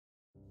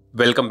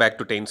Welcome back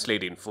to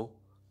Slate Info.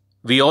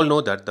 We all know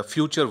that the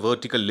Future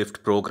Vertical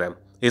Lift program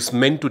is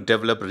meant to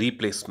develop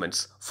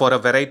replacements for a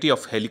variety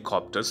of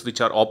helicopters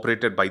which are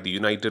operated by the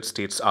United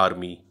States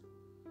Army.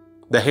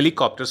 The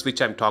helicopters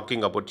which I'm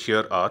talking about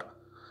here are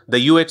the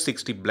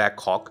UH-60 Black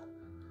Hawk,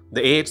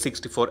 the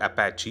AH-64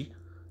 Apache,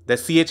 the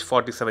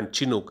CH-47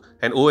 Chinook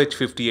and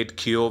UH-58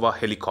 Kiowa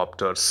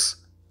helicopters.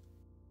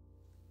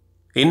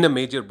 In a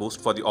major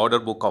boost for the order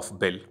book of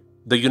Bell,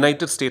 the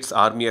United States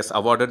Army has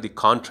awarded the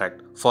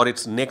contract for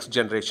its next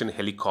generation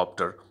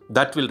helicopter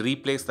that will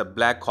replace the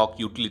Black Hawk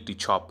utility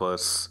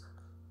choppers.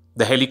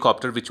 The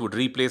helicopter which would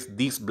replace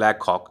these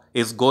Black Hawk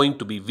is going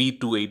to be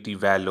V-280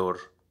 Valor.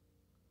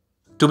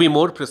 To be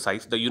more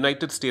precise, the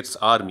United States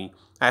Army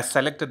has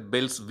selected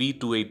Bell's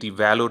V-280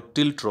 Valor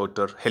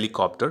tilt-rotor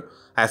helicopter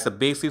as a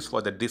basis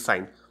for the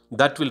design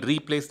that will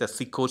replace the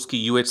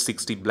Sikorsky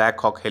UH-60 Black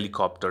Hawk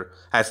helicopter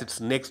as its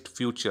next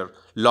future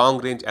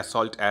long-range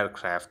assault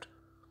aircraft.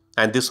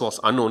 And this was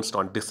announced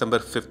on December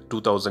 5,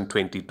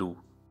 2022.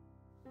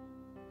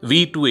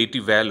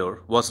 V-280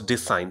 Valor was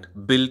designed,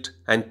 built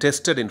and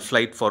tested in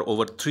flight for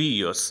over 3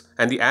 years,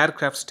 and the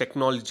aircraft's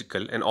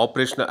technological and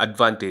operational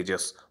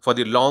advantages for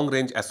the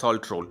long-range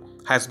assault role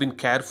has been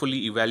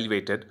carefully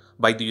evaluated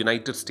by the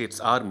United States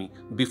Army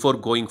before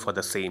going for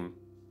the same.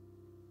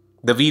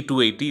 The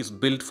V-280 is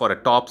built for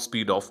a top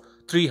speed of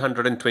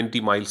 320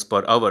 miles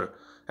per hour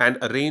and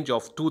a range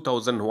of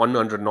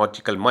 2,100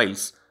 nautical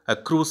miles, a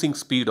cruising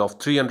speed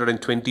of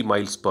 320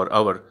 miles per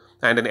hour,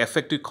 and an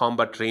effective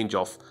combat range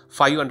of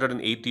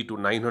 580 to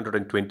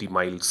 920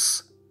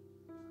 miles.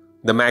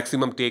 The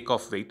maximum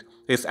takeoff weight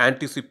is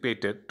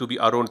anticipated to be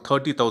around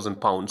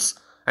 30,000 pounds,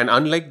 and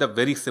unlike the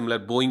very similar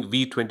Boeing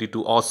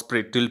V-22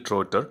 Osprey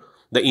tilt-rotor,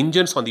 the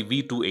engines on the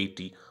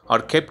V-280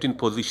 are kept in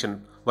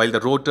position while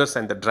the rotors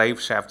and the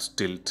drive shafts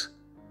tilt.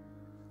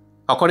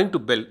 According to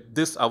Bell,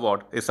 this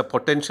award is a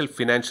potential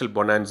financial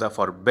bonanza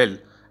for Bell,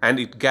 and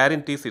it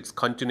guarantees its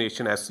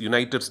continuation as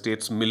United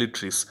States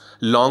military's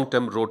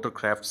long-term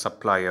rotorcraft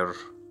supplier.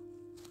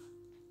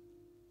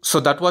 So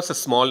that was a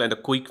small and a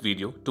quick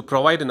video to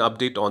provide an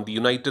update on the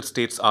United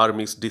States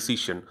Army's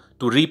decision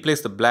to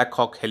replace the Black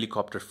Hawk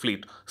helicopter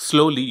fleet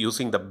slowly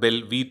using the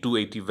Bell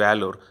V-280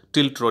 Valor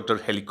tilt-rotor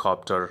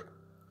helicopter.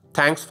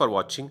 Thanks for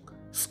watching.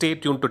 Stay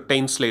tuned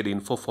to Slate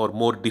Info for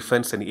more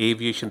defense and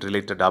aviation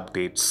related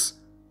updates.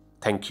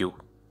 Thank you.